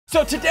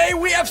So today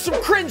we have some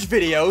cringe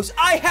videos.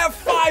 I have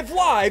 5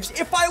 lives.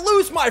 If I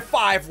lose my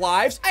 5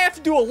 lives, I have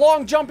to do a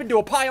long jump into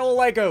a pile of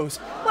Legos.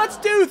 Let's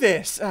do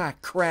this. Ah,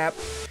 crap.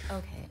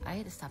 Okay, I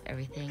had to stop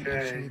everything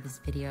and show you this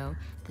video.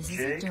 This is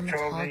a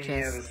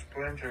dermatologist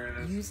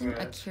using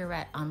a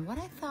curette on what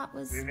I thought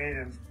was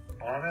a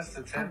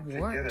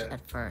wart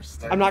at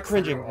first. I'm not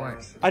cringing.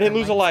 I didn't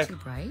lose a life. Too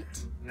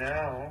bright?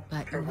 No.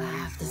 But you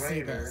have to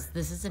see this.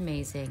 This is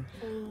amazing.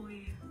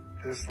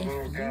 If you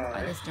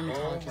are this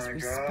dermatologist,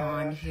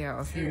 respond here,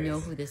 or if you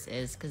know who this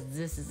is, because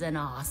this is an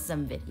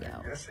awesome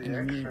video, and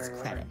it needs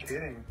credit.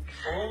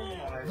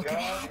 Look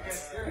at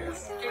it.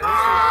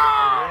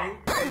 I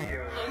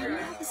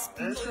have a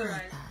splinter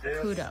like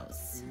that.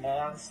 Kudos.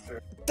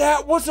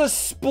 That was a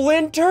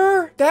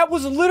splinter? That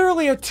was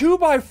literally a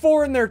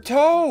 2x4 in their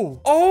toe.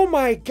 Oh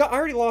my god, I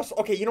already lost.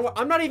 Okay, you know what?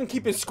 I'm not even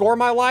keeping score of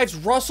my lives.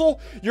 Russell,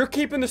 you're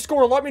keeping the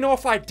score. Let me know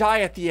if I die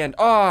at the end.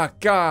 Oh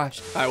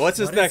gosh. All right, what's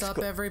this next? What's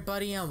up,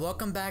 everybody, and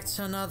welcome back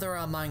to another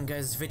Among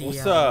Us video.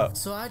 What's up?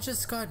 So I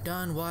just got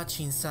done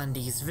watching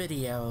Sunday's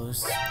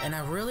videos, and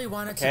I really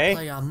wanted to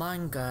play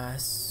Among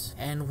Us.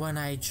 And when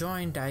I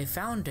joined, I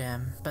found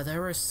him, but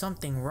there was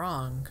something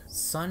wrong.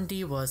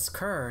 Sunday was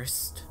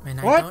cursed,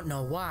 and I don't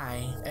know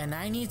why. And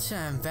I need to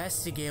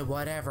investigate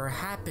whatever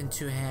happened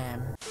to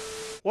him.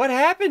 What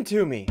happened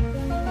to me?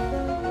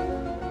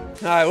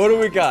 Alright, what do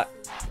we got?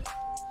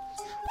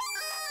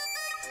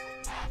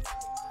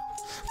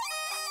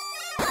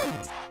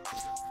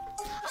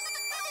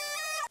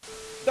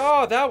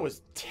 Oh, that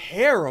was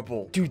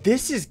terrible. Dude,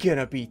 this is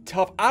gonna be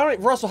tough.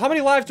 Russell, how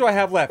many lives do I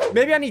have left?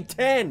 Maybe I need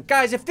 10.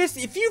 Guys,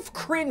 if you've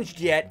cringed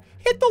yet,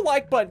 hit the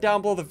like button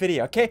down below the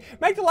video, okay?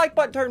 Make the like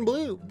button turn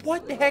blue.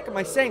 What the heck am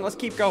I saying? Let's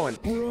keep going.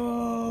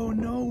 Bro,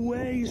 no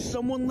way.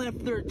 Someone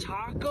left their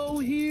taco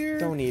here?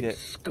 Don't eat it.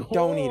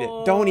 Don't eat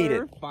it. Don't eat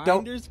it.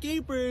 Finders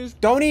keepers.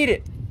 Don't eat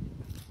it.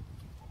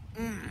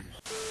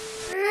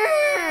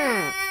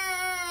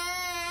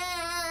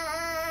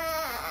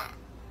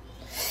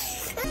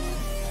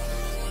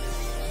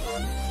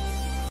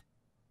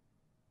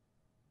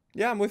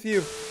 Yeah, I'm with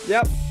you.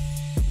 Yep.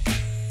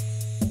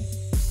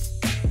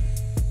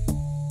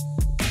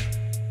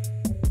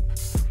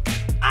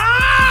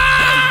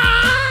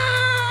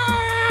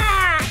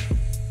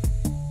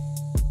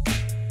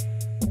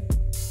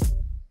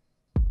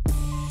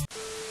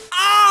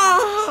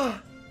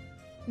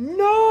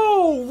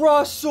 No,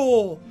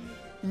 Russell!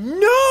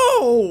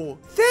 No!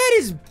 That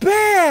is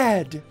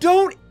bad!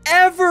 Don't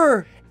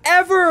ever!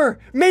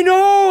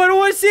 No! I don't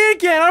want to see it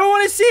again! I don't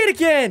want to see it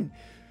again!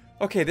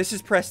 Okay, this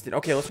is Preston.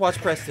 Okay, let's watch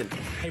Preston.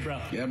 Hey, bro.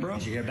 Yeah, bro?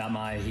 Did you hear about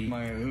my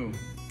who?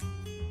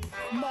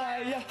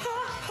 Maya.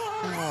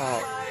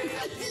 Oh.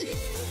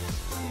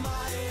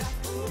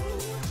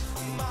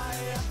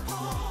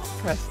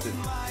 Preston,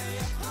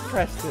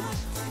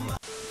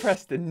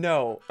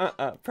 no.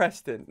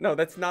 Preston. No,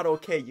 that's not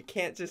okay. You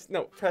can't just,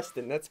 no,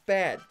 Preston, that's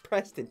bad.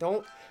 Preston,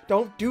 don't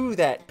do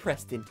that,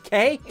 Preston,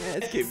 okay? Yeah,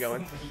 let's keep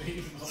going.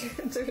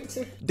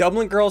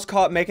 Dublin girls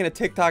caught making a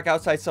TikTok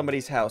outside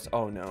somebody's house.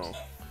 Oh, no.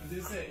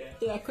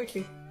 Yeah,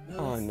 quickly.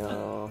 Oh,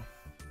 no.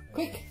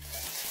 Quick.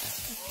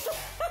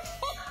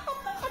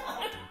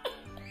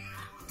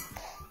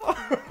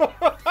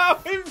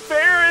 How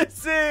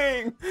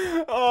embarrassing!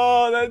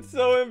 Oh, that's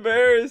so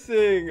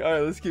embarrassing. All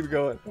right, let's keep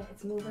going. Yeah,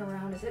 it's moving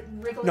around. Is it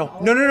wriggling? No,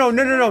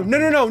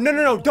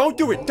 don't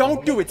do it.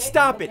 Don't do it.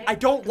 Stop it. I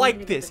don't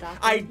like this.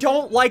 I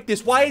don't like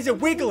this. Why is it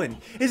wiggling?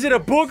 Is it a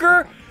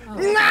booger?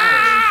 Really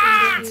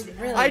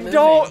I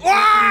don't.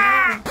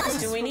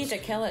 Do we need to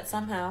kill it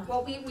somehow?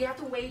 Well, we have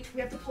to wait. We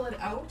have to pull it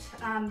out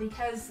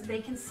because they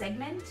can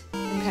segment.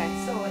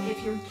 Okay. So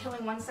if you're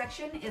killing one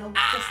section, it'll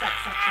just that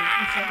section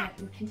and segment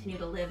and continue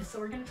to live. So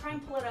we're gonna try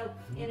and pull it out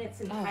in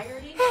its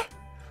entirety.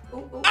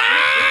 Oh.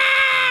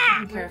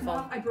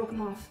 Careful. I broke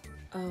them off.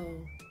 Oh.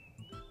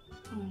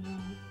 Oh no.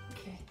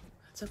 Okay.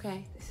 It's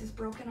okay. This is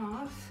broken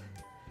off.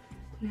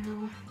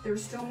 Now,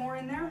 there's still more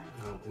in there?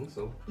 I don't think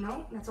so.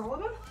 No? That's all of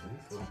them? I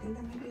think so. I think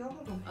that might be all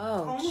of them.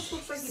 Oh, almost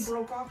looks like you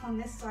broke off on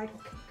this side.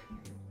 Okay, come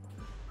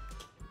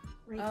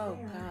here. Right oh,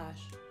 there.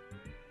 gosh.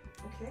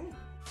 Okay.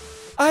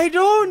 I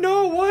don't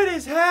know what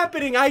is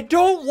happening. I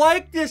don't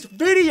like this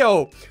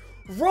video.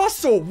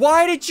 Russell,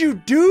 why did you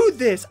do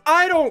this?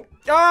 I don't.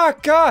 Ah,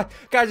 God.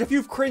 Guys, if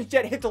you've cringed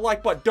yet, hit the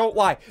like button. Don't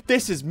lie.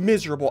 This is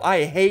miserable.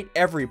 I hate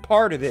every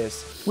part of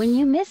this. When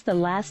you miss the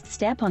last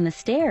step on the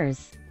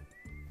stairs.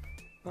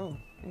 Oh,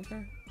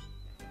 okay.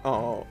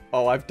 Oh,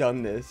 I've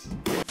done this.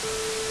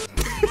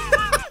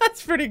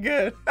 That's pretty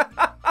good.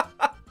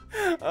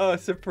 Oh,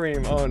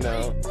 Supreme. Oh,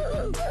 no.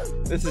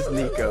 This is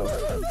Nico.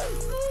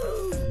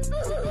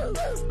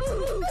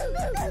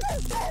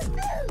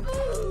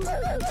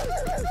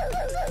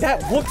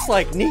 That looks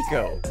like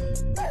Nico.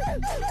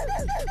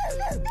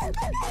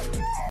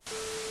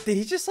 Did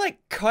he just, like,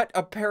 cut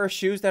a pair of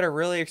shoes that are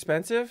really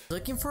expensive?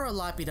 Looking for a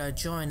lobby to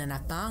join, and I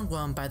found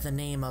one by the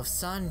name of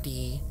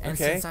Sandy. And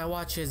since I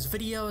watch his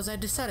videos, I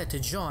decided to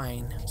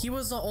join. He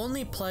was the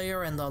only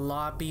player in the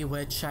lobby,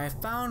 which I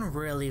found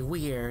really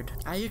weird.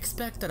 I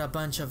expected a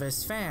bunch of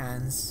his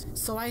fans,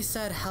 so I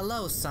said,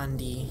 "Hello,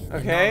 Sandy."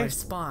 And no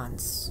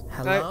response.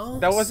 Hello?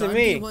 That wasn't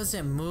Sandy me.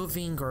 wasn't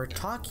moving or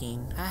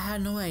talking. I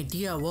had no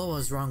idea what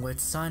was wrong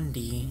with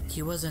Sandy.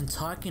 He wasn't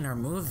talking or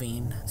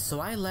moving, so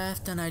I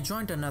left and I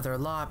joined another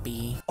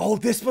lobby. Oh,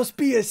 this must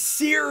be a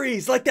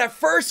series, like that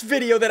first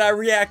video that I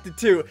reacted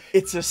to.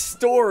 It's a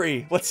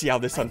story. Let's see how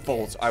this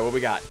unfolds. All right, what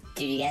we got?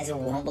 Dude, you guys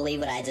won't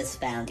believe what I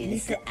just found, dude.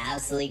 This is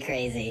absolutely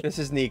crazy. This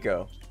is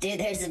Nico. Dude,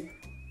 there's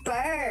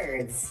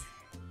birds.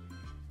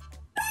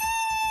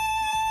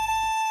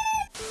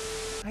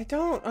 I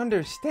don't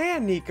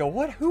understand, Nico.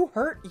 Who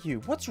hurt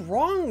you? What's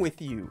wrong with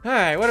you? All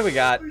right, what do we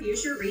got?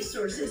 Use your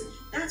resources.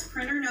 That's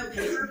printer, no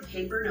paper,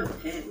 paper, no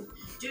pen.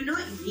 Do not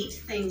yeet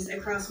things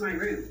across my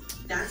room.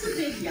 That's a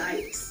big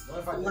yikes.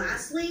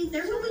 Lastly,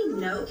 there will be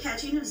no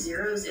catching of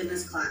zeros in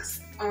this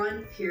class.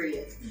 On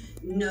period.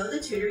 Know the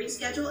tutoring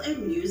schedule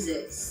and use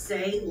it.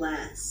 Say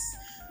less.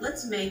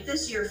 Let's make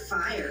this your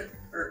fire,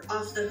 or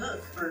off the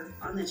hook, or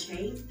on the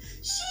chain.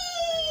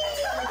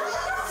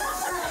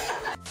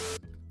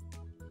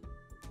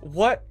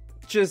 What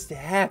just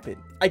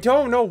happened? I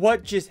don't know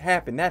what just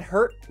happened. That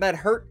hurt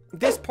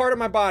this part of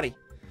my body.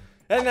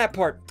 And that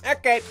part.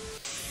 Okay.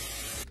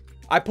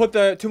 I put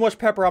too much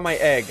pepper on my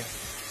egg.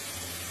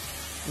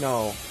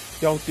 No,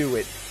 don't do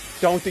it.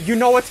 You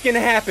know what's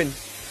gonna happen.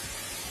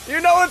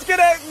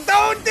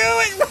 Don't do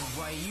it.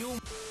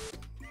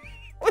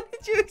 What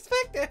did you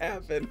expect to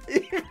happen?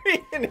 You're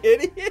an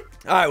idiot.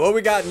 All right, what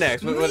we got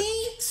next?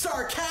 Me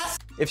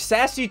sarcastic. If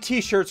sassy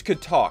t-shirts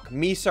could talk,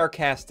 me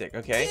sarcastic,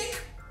 okay?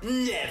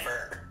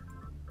 Never.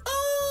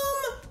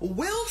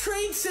 We'll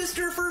trade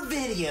sister for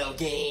video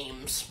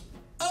games.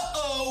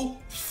 Uh-oh,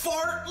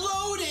 fart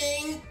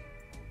loading.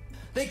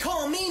 They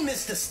call me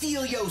Mr.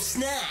 Steal Yo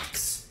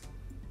Snacks.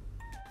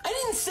 I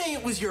didn't say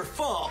it was your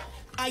fault.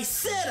 I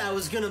said I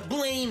was gonna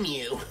blame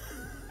you.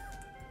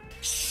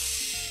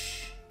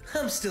 Shh,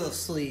 I'm still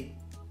asleep.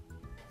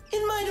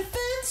 In my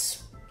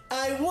defense,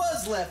 I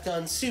was left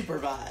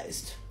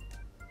unsupervised.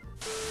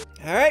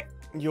 All right.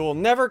 You'll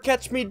never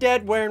catch me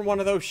dead wearing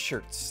one of those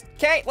shirts.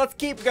 Okay, let's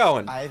keep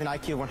going. I have an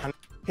IQ of 100.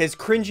 His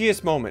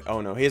cringiest moment.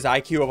 Oh no, his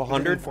IQ of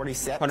 100?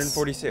 146.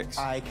 146.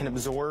 I can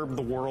absorb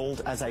the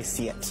world as I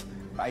see it.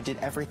 I did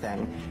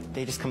everything.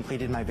 They just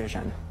completed my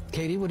vision.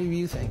 Katie, what do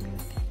you think?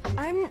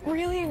 I'm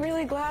really,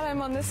 really glad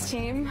I'm on this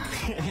team.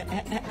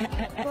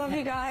 Love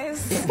you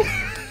guys.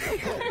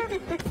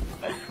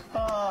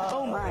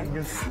 Oh my.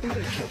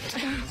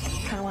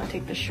 Kind of want to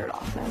take this shirt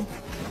off now.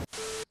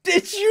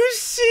 Did you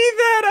see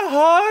that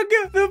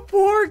hug? The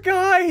poor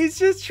guy, he's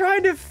just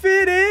trying to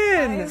fit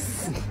in.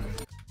 Guys.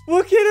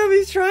 Look at him,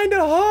 he's trying to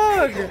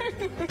hug.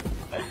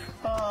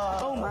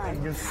 Oh my.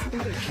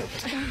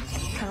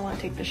 Kind of want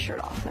to take this shirt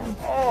off now.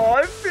 Oh,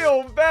 I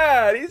feel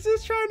bad. He's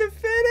just trying to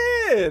fit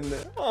in.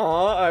 Aw,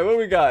 all right, what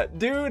we got?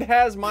 Dude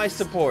has my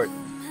support.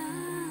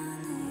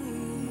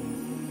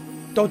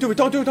 Don't do it,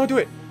 don't do it, don't do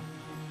it.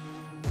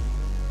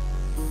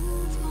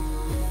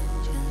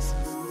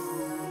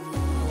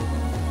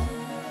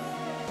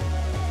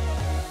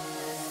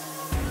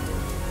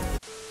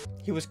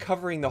 He was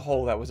covering the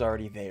hole that was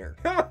already there.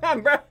 Come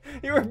on, bro.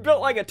 You were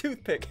built like a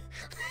toothpick.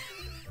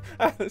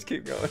 All right, let's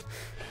keep going.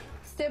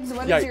 Stibbs,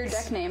 what is your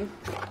deck name?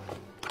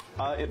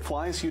 It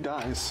flies, you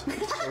dies.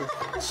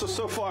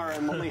 So far,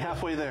 I'm only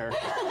halfway there.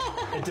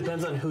 It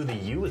depends on who the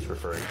you is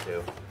referring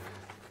to.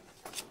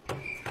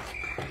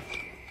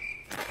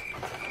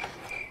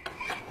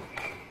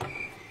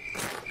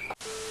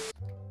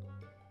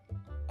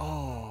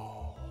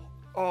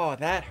 Oh,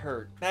 that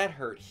hurt. That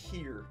hurt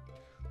here.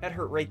 That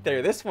hurt right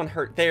there. This one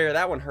hurt there.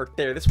 That one hurt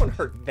there. This one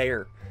hurt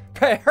there.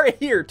 Right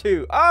here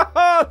too.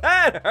 Oh,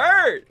 that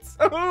hurts.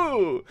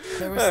 Ooh.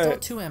 There were still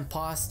two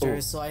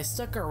imposters, so I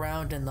stuck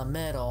around in the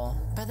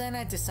middle. But then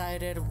I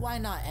decided, why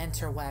not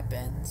enter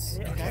weapons?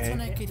 And that's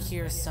when I could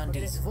hear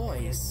Sunday's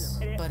voice.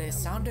 But it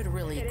sounded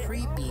really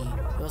creepy.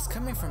 It was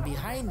coming from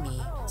behind me.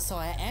 So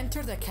I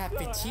entered the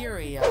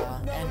cafeteria,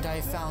 and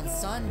I found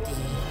Sunday.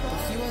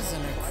 But he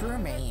wasn't a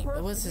crewmate.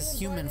 It was his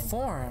human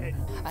form.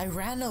 I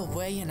ran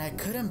away and I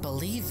couldn't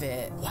believe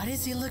it. Why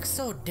does he look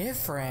so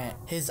different?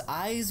 His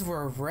eyes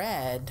were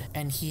red,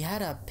 and he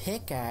had a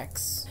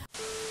pickaxe.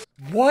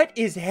 What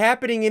is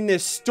happening in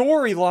this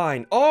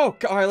storyline? Oh,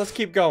 all right, let's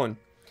keep going.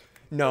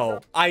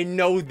 No, I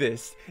know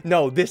this.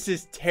 No, this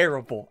is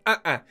terrible.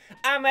 I'm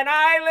an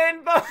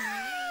island boy.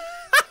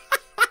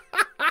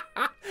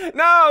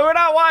 No, we're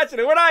not watching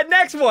it. We're not.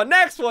 Next one,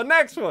 next one,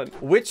 next one.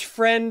 Which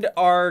friend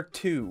are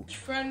two? Which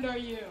friend are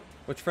you?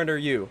 Which friend are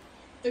you?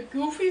 The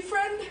goofy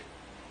friend?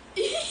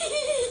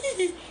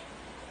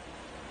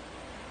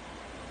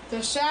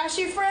 The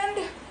sassy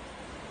friend?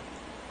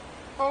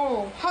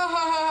 Oh, ha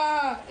ha ha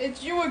ha,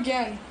 it's you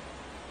again.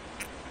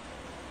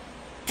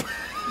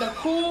 The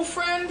cool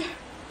friend?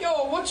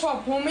 Yo, what's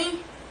up, homie?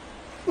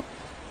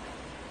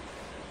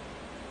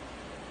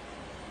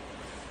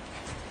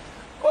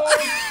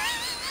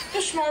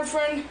 smart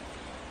friend.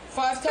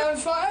 5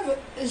 times 5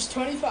 is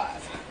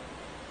 25.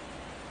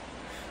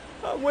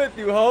 I'm with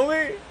you,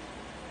 homie.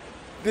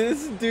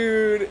 This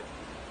dude.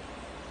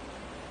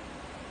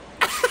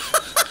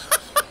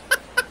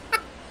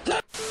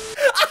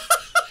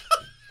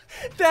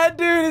 That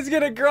dude is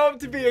gonna grow up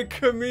to be a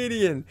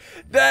comedian.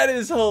 That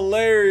is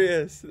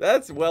hilarious.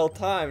 That's well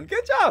timed.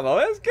 Good job, oh,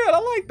 that's good. I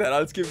like that.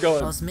 Let's keep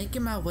going. I was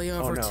making my way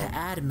over to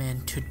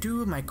admin to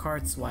do my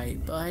card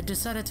swipe, but I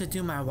decided to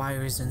do my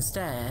wires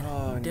instead.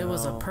 There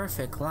was a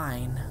perfect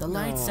line. The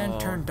lights then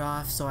turned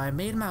off, so I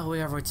made my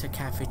way over to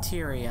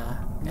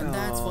cafeteria. And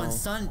that's when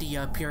Sunday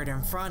appeared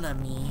in front of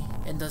me,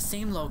 in the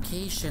same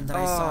location that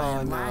I saw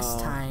him last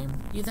time.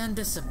 He then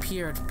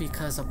disappeared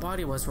because a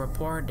body was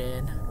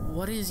reported.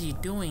 What is he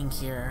doing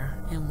here?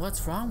 And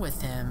what's wrong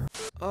with him?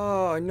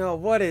 Oh no,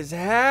 what is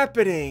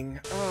happening?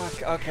 Oh,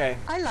 okay.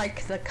 I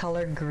like the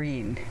color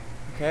green.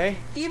 Okay.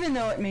 Even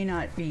though it may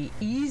not be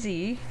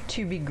easy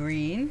to be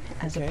green,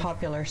 as a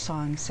popular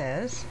song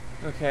says.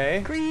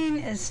 Okay. Green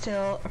is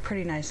still a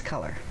pretty nice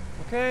color.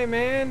 Okay,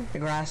 man. The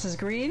grass is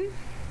green.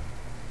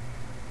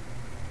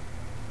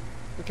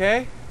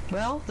 Okay.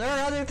 Well, there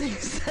are other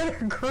things that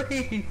are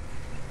green.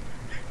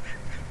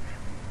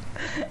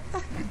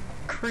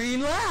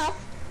 Green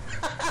laugh.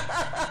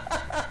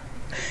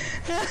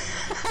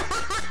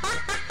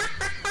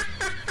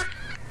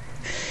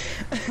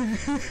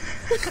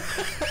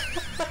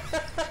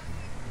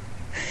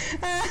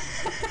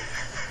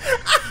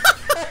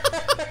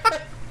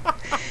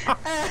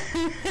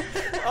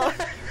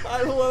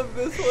 I love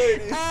this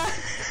lady.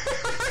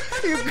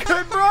 You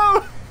good,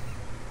 bro?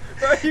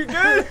 Are you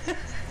good?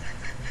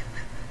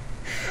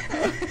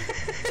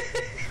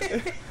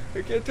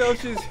 I can't tell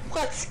if she's...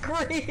 What's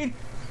green?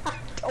 I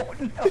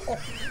don't know.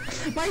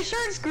 My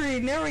shirt's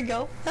green. There we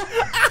go.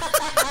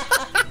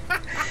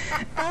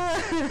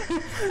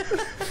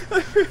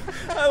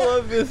 I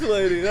love this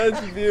lady. That's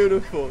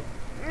beautiful.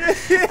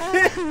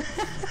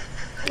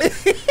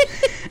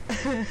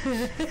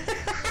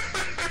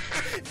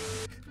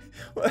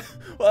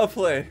 Well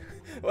played.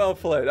 Well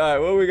played. All right,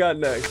 what we got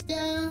next?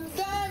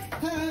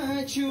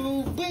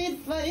 Хочу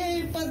быть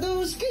твоей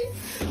подушкой,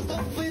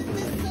 чтобы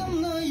ты со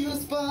мною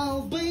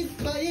спал, быть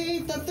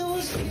твоей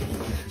татушкой,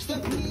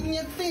 чтоб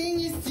меня ты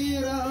не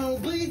стирал,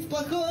 быть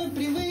плохой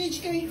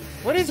привычкой.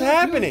 What is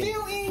happening?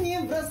 Любил и не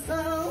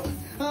бросал.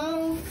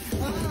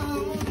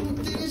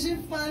 Ты же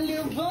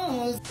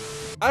по-любому.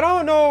 I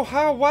don't know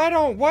how,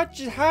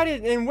 how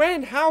did, and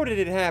when, how did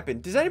it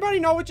happen? Does anybody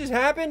know what just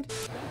happened?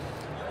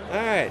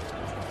 Alright.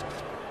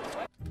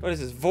 What is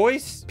this?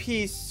 Voice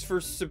piece for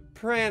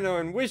soprano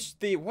and wish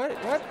the, what?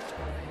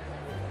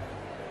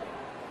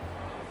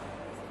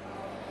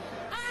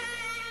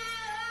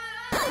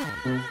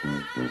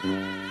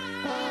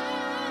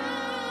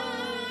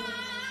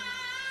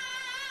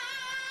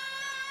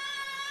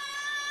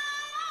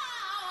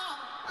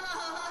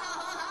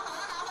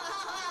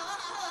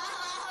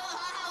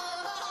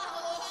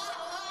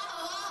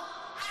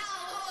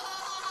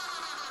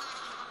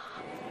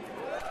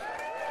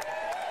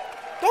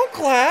 Don't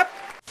clap!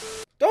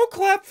 Don't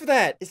clap for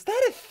that! Is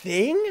that a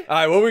thing?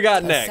 Alright, what we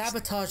got next?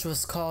 Sabotage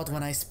was called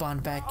when I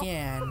spawned back in,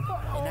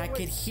 and I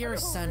could hear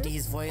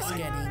Sunday's voice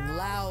getting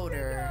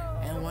louder.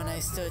 And when I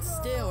stood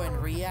still in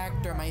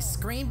reactor, my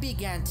screen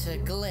began to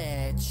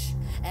glitch,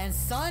 and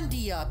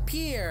Sunday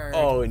appeared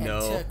and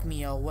took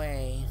me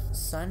away.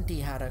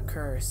 Sunday had a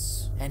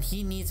curse, and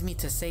he needs me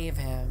to save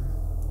him.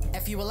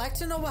 If you would like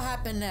to know what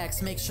happened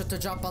next, make sure to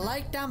drop a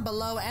like down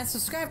below and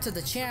subscribe to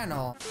the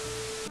channel.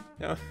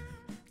 No.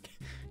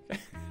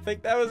 I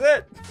think that was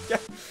it.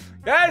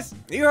 Guys,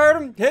 you heard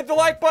him. Hit the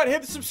like button, hit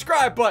the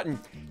subscribe button.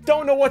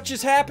 Don't know what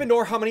just happened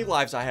or how many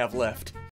lives I have left.